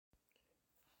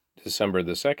December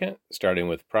the 2nd, starting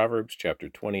with Proverbs chapter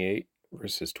 28,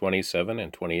 verses 27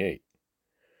 and 28.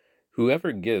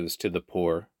 Whoever gives to the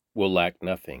poor will lack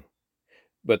nothing,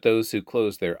 but those who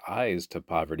close their eyes to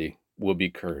poverty will be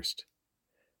cursed.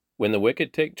 When the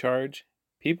wicked take charge,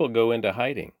 people go into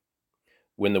hiding.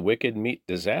 When the wicked meet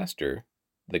disaster,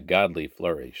 the godly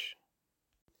flourish.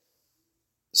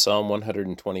 Psalm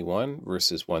 121,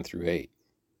 verses 1 through 8.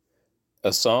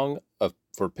 A song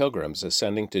for pilgrims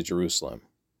ascending to Jerusalem.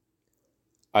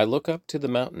 I look up to the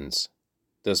mountains.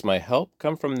 Does my help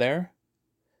come from there?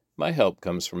 My help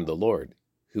comes from the Lord,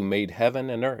 who made heaven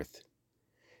and earth.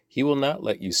 He will not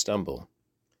let you stumble.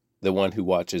 The one who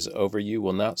watches over you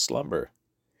will not slumber.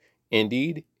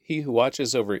 Indeed, he who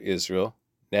watches over Israel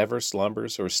never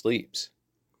slumbers or sleeps.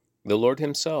 The Lord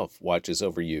himself watches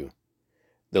over you.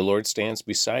 The Lord stands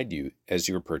beside you as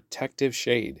your protective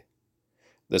shade.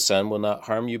 The sun will not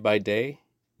harm you by day,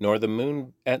 nor the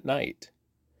moon at night.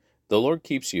 The Lord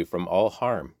keeps you from all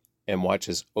harm and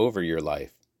watches over your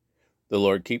life. The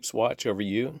Lord keeps watch over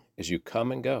you as you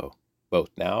come and go, both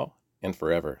now and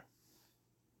forever.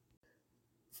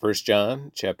 1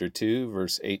 John chapter 2,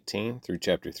 verse 18 through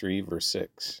chapter 3, verse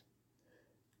 6.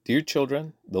 Dear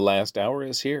children, the last hour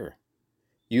is here.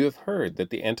 You have heard that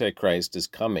the Antichrist is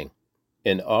coming,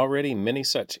 and already many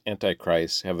such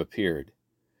Antichrists have appeared.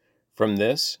 From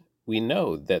this, we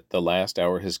know that the last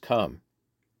hour has come.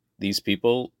 These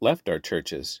people left our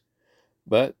churches,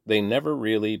 but they never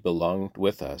really belonged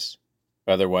with us.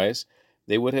 Otherwise,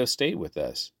 they would have stayed with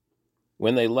us.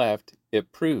 When they left,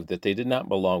 it proved that they did not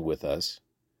belong with us.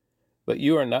 But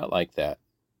you are not like that.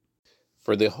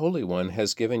 For the Holy One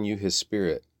has given you his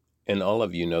Spirit, and all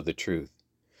of you know the truth.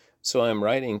 So I am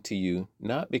writing to you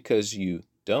not because you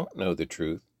don't know the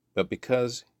truth, but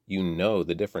because you know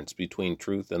the difference between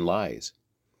truth and lies.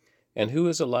 And who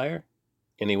is a liar?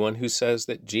 Anyone who says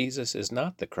that Jesus is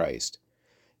not the Christ.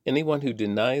 Anyone who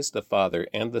denies the Father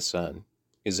and the Son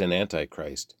is an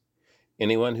Antichrist.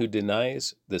 Anyone who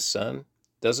denies the Son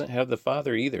doesn't have the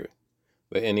Father either,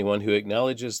 but anyone who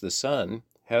acknowledges the Son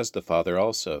has the Father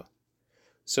also.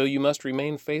 So you must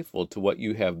remain faithful to what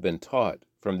you have been taught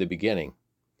from the beginning.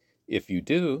 If you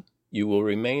do, you will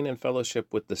remain in fellowship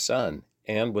with the Son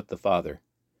and with the Father.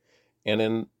 And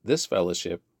in this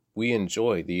fellowship, we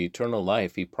enjoy the eternal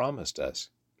life he promised us.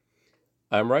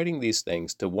 I am writing these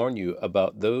things to warn you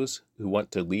about those who want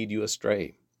to lead you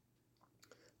astray.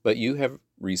 But you have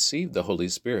received the Holy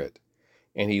Spirit,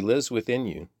 and he lives within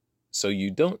you, so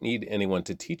you don't need anyone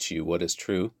to teach you what is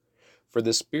true, for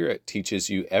the Spirit teaches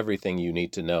you everything you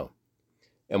need to know.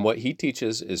 And what he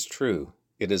teaches is true,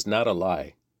 it is not a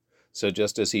lie. So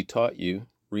just as he taught you,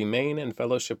 remain in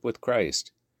fellowship with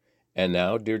Christ. And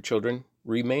now, dear children,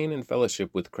 remain in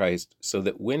fellowship with Christ, so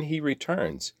that when he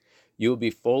returns, you will be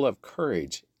full of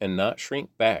courage and not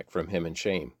shrink back from him in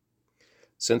shame.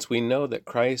 Since we know that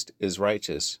Christ is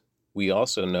righteous, we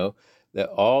also know that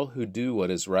all who do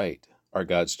what is right are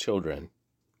God's children.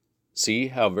 See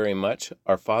how very much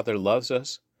our Father loves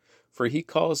us, for he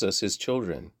calls us his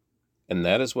children, and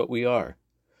that is what we are.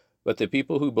 But the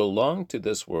people who belong to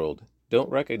this world don't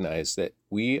recognize that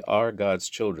we are God's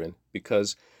children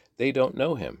because they don't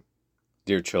know him.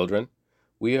 Dear children,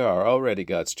 we are already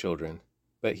God's children,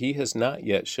 but he has not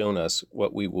yet shown us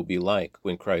what we will be like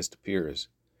when Christ appears.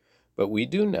 But we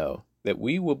do know that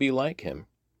we will be like him,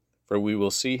 for we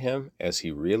will see him as he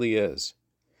really is.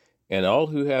 And all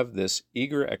who have this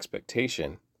eager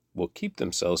expectation will keep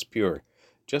themselves pure,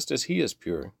 just as he is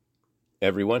pure.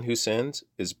 Everyone who sins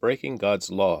is breaking God's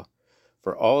law,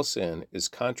 for all sin is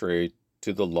contrary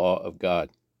to the law of God.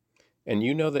 And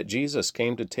you know that Jesus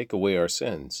came to take away our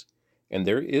sins, and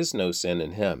there is no sin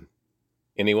in him.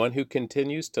 Anyone who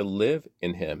continues to live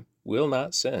in him will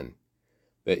not sin,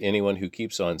 but anyone who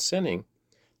keeps on sinning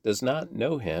does not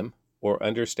know him or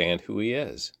understand who he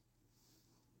is.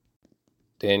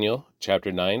 Daniel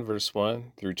chapter 9, verse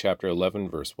 1 through chapter 11,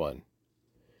 verse 1.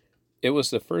 It was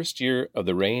the first year of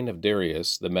the reign of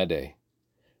Darius the Mede,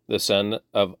 the son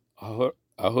of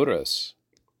Ahasuerus,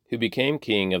 who became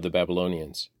king of the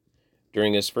Babylonians.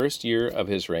 During his first year of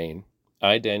his reign,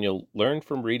 I, Daniel, learned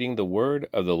from reading the word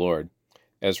of the Lord,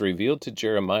 as revealed to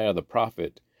Jeremiah the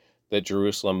prophet, that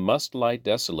Jerusalem must lie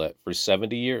desolate for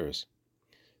 70 years.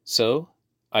 So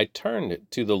I turned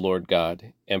to the Lord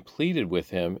God and pleaded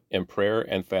with him in prayer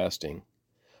and fasting.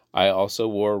 I also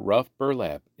wore rough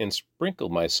burlap and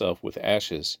sprinkled myself with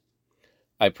ashes.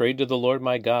 I prayed to the Lord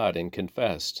my God and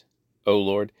confessed, O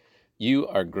Lord, you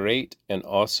are great and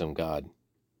awesome God.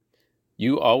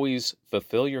 You always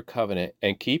fulfill your covenant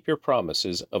and keep your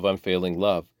promises of unfailing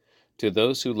love to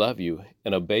those who love you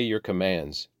and obey your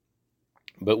commands.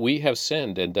 But we have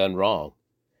sinned and done wrong.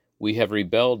 We have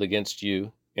rebelled against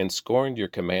you and scorned your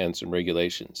commands and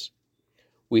regulations.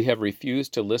 We have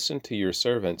refused to listen to your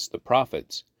servants, the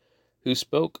prophets, who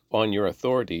spoke on your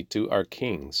authority to our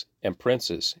kings and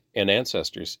princes and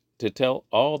ancestors to tell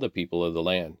all the people of the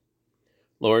land.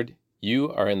 Lord,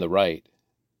 you are in the right,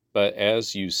 but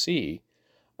as you see,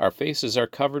 our faces are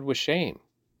covered with shame.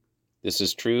 This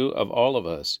is true of all of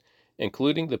us,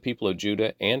 including the people of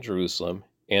Judah and Jerusalem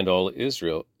and all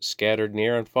Israel, scattered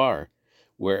near and far,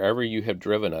 wherever you have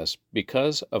driven us,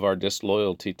 because of our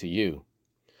disloyalty to you.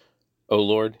 O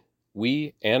Lord,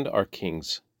 we and our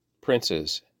kings,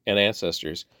 princes, and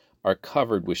ancestors are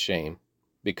covered with shame,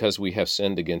 because we have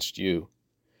sinned against you.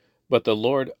 But the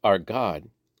Lord our God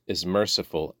is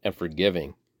merciful and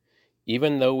forgiving,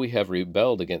 even though we have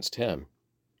rebelled against him.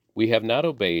 We have not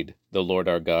obeyed the Lord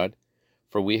our God,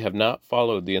 for we have not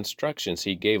followed the instructions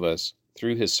he gave us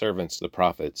through his servants the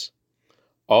prophets.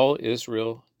 All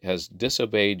Israel has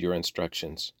disobeyed your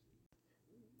instructions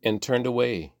and turned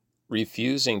away,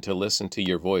 refusing to listen to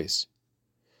your voice.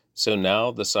 So now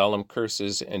the solemn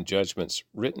curses and judgments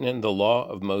written in the law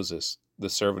of Moses, the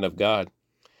servant of God,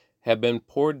 have been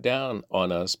poured down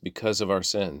on us because of our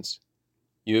sins.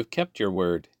 You have kept your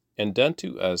word and done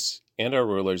to us and our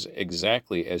rulers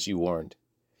exactly as you warned.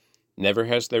 Never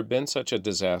has there been such a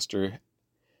disaster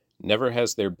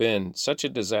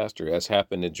as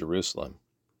happened in Jerusalem.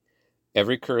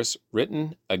 Every curse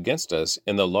written against us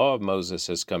in the law of Moses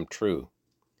has come true.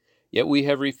 Yet we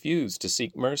have refused to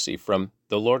seek mercy from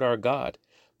the Lord our God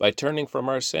by turning from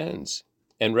our sins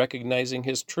and recognizing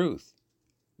his truth.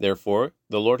 Therefore,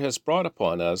 the Lord has brought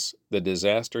upon us the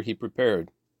disaster he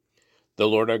prepared. The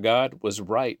Lord our God was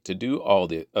right to do all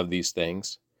of these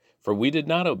things, for we did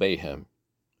not obey him.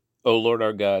 O Lord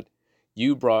our God,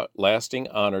 you brought lasting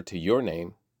honor to your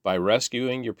name by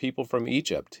rescuing your people from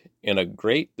Egypt in a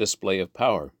great display of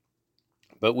power.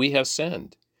 But we have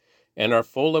sinned and are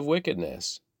full of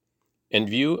wickedness. In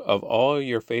view of all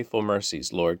your faithful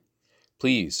mercies, Lord,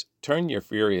 please turn your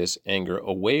furious anger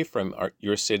away from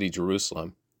your city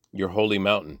Jerusalem, your holy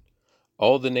mountain.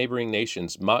 All the neighboring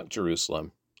nations mock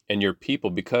Jerusalem and your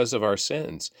people because of our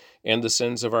sins and the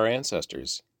sins of our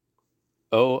ancestors.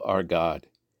 O our God,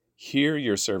 hear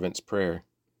your servant's prayer.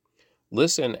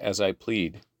 Listen as I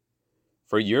plead.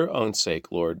 For your own sake,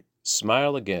 Lord,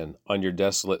 smile again on your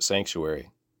desolate sanctuary.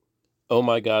 O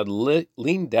my God,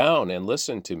 lean down and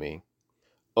listen to me.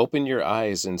 Open your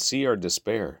eyes and see our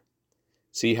despair.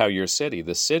 See how your city,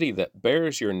 the city that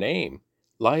bears your name,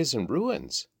 lies in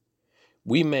ruins.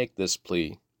 We make this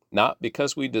plea not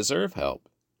because we deserve help,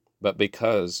 but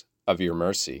because of your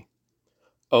mercy.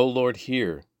 O Lord,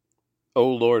 hear. O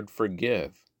Lord,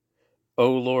 forgive.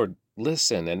 O Lord,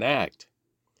 listen and act.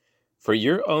 For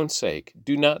your own sake,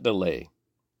 do not delay.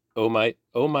 O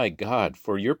my God,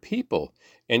 for your people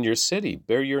and your city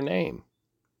bear your name.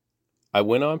 I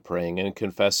went on praying and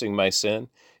confessing my sin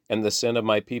and the sin of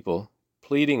my people,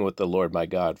 pleading with the Lord my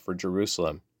God for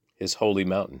Jerusalem, his holy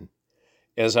mountain.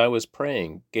 As I was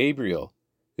praying, Gabriel,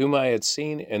 whom I had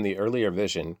seen in the earlier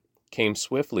vision, came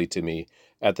swiftly to me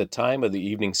at the time of the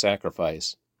evening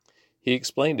sacrifice. He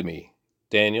explained to me,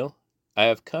 Daniel, I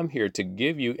have come here to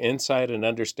give you insight and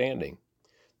understanding.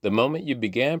 The moment you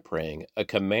began praying, a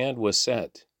command was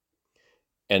sent.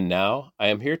 And now I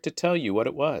am here to tell you what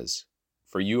it was,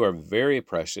 for you are very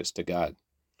precious to God.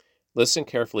 Listen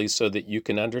carefully so that you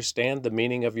can understand the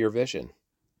meaning of your vision.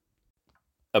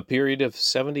 A period of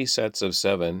 70 sets of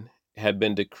 7 had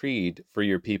been decreed for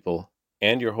your people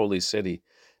and your holy city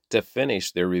to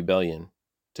finish their rebellion,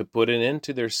 to put an end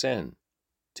to their sin,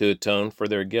 to atone for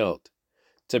their guilt,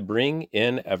 to bring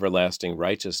in everlasting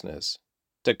righteousness,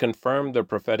 to confirm the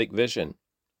prophetic vision,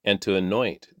 and to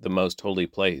anoint the most holy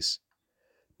place.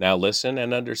 Now listen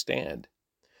and understand.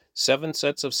 7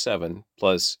 sets of 7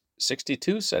 plus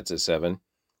 62 sets of 7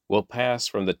 will pass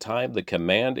from the time the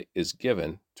command is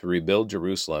given to rebuild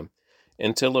Jerusalem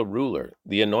until a ruler,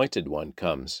 the Anointed One,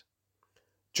 comes.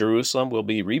 Jerusalem will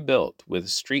be rebuilt with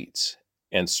streets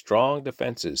and strong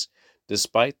defenses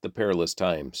despite the perilous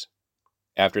times.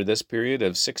 After this period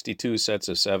of 62 sets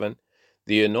of 7,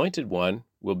 the Anointed One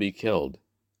will be killed,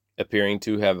 appearing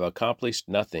to have accomplished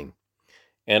nothing,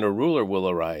 and a ruler will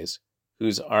arise,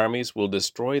 whose armies will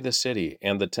destroy the city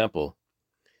and the temple.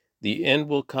 The end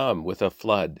will come with a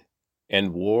flood,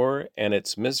 and war and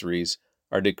its miseries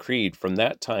are decreed from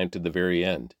that time to the very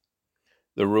end.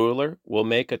 The ruler will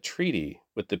make a treaty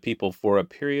with the people for a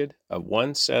period of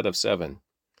 1 set of 7,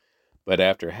 but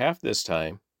after half this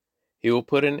time, he will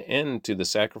put an end to the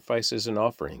sacrifices and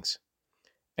offerings.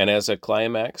 And as a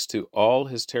climax to all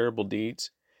his terrible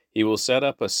deeds, he will set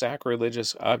up a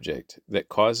sacrilegious object that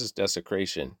causes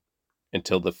desecration.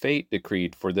 until the fate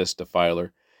decreed for this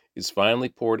defiler is finally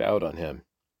poured out on him.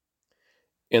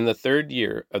 In the 3rd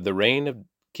year of the reign of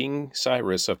King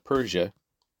Cyrus of Persia,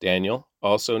 Daniel,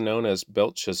 also known as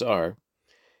Belteshazzar,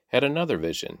 had another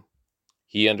vision.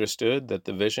 He understood that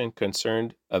the vision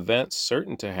concerned events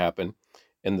certain to happen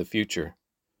in the future,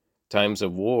 times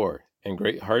of war and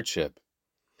great hardship.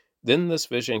 Then this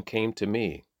vision came to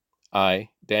me. I,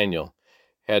 Daniel,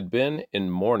 had been in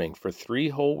mourning for 3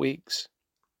 whole weeks.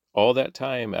 All that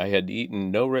time I had eaten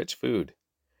no rich food.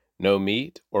 No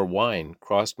meat or wine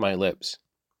crossed my lips,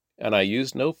 and I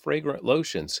used no fragrant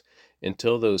lotions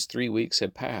until those 3 weeks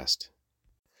had passed.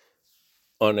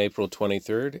 On April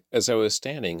 23rd, as I was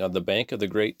standing on the bank of the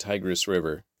great Tigris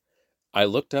River, I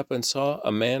looked up and saw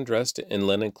a man dressed in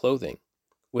linen clothing,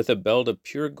 with a belt of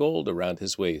pure gold around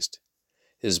his waist.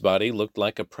 His body looked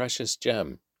like a precious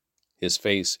gem. His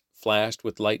face flashed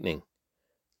with lightning,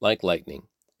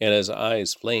 and his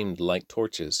eyes flamed like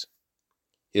torches.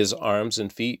 His arms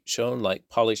and feet shone like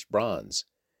polished bronze,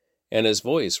 and his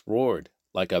voice roared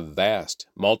like a vast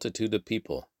multitude of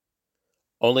people.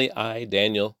 Only I,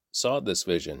 Daniel, saw this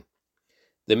vision.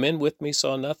 The men with me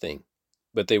saw nothing,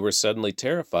 but they were suddenly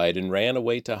terrified and ran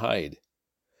away to hide.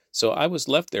 So I was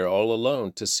left there all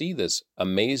alone to see this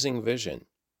amazing vision.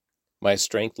 My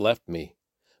strength left me.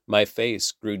 My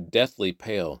face grew deathly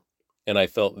pale, and I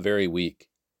felt very weak.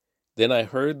 Then I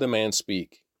heard the man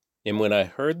speak, and when I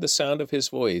heard the sound of his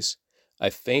voice, I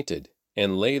fainted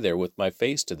and lay there with my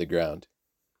face to the ground.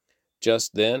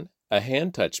 Just then a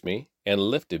hand touched me and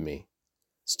lifted me,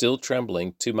 still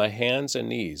trembling, to my hands and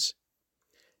knees.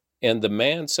 And the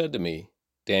man said to me,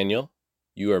 "Daniel,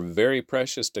 you are very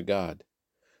precious to God.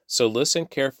 So listen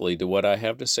carefully to what I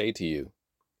have to say to you.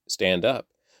 Stand up,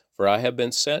 for I have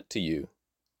been sent to you."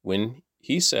 When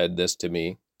he said this to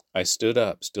me, I stood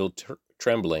up, still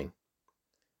trembling.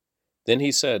 Then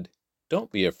he said,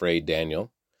 "Don't be afraid,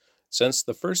 Daniel. Since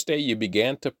the first day you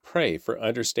began to pray for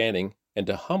understanding and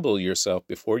to humble yourself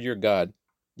before your God,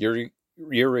 your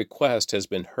request has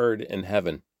been heard in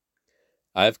heaven.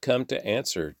 I have come to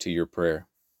answer to your prayer."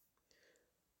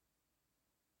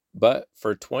 But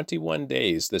for 21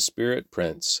 days the spirit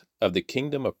prince of the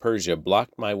kingdom of Persia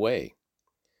blocked my way.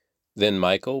 Then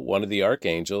Michael, one of the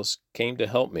archangels, came to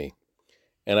help me,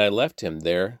 and I left him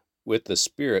there with the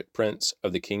spirit prince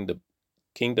of the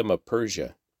kingdom of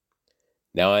Persia.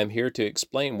 Now I am here to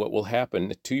explain what will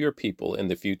happen to your people in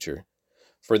the future,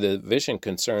 for the vision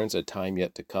concerns a time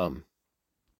yet to come.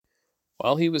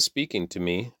 While he was speaking to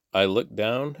me, I looked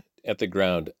down at the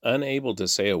ground, unable to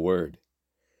say a word.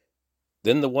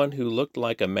 Then the one who looked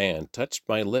like a man touched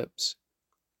my lips,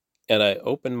 and I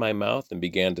opened my mouth and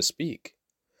began to speak.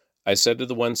 I said to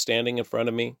the one standing in front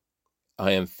of me,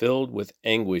 "I am filled with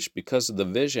anguish because of the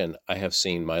vision I have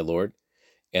seen, my Lord,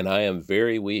 and I am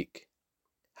very weak.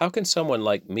 How can someone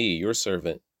like me, your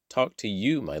servant, talk to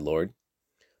you, my Lord?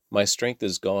 My strength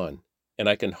is gone, and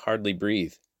I can hardly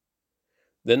breathe."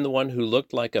 Then the one who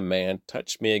looked like a man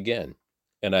touched me again,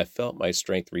 and I felt my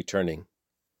strength returning.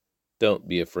 "Don't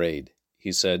be afraid,"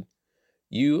 he said.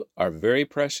 "You are very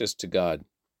precious to God.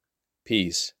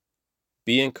 Peace.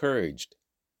 Be encouraged.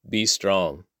 Be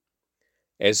strong."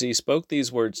 As he spoke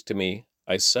these words to me,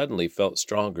 I suddenly felt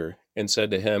stronger and said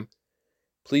to him,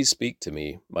 "Please speak to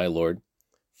me, my Lord,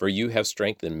 for you have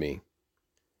strengthened me."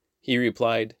 He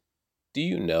replied, "Do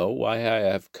you know why I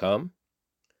have come?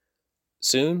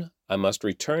 Soon I must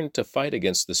return to fight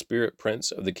against the spirit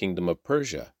prince of the kingdom of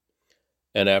Persia,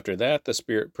 and after that the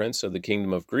spirit prince of the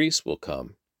kingdom of Greece will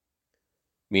come.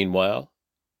 Meanwhile,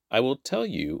 I will tell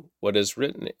you what is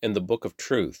written in the book of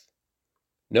truth.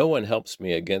 No one helps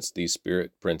me against these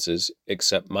spirit princes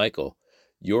except Michael,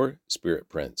 your spirit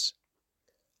prince.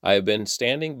 I have been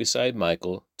standing beside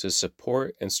Michael to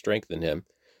support and strengthen him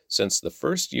since the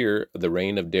 1st year of the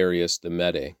reign of Darius the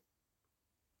Mede."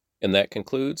 And that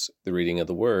concludes the reading of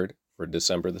the Word for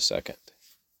December the 2nd.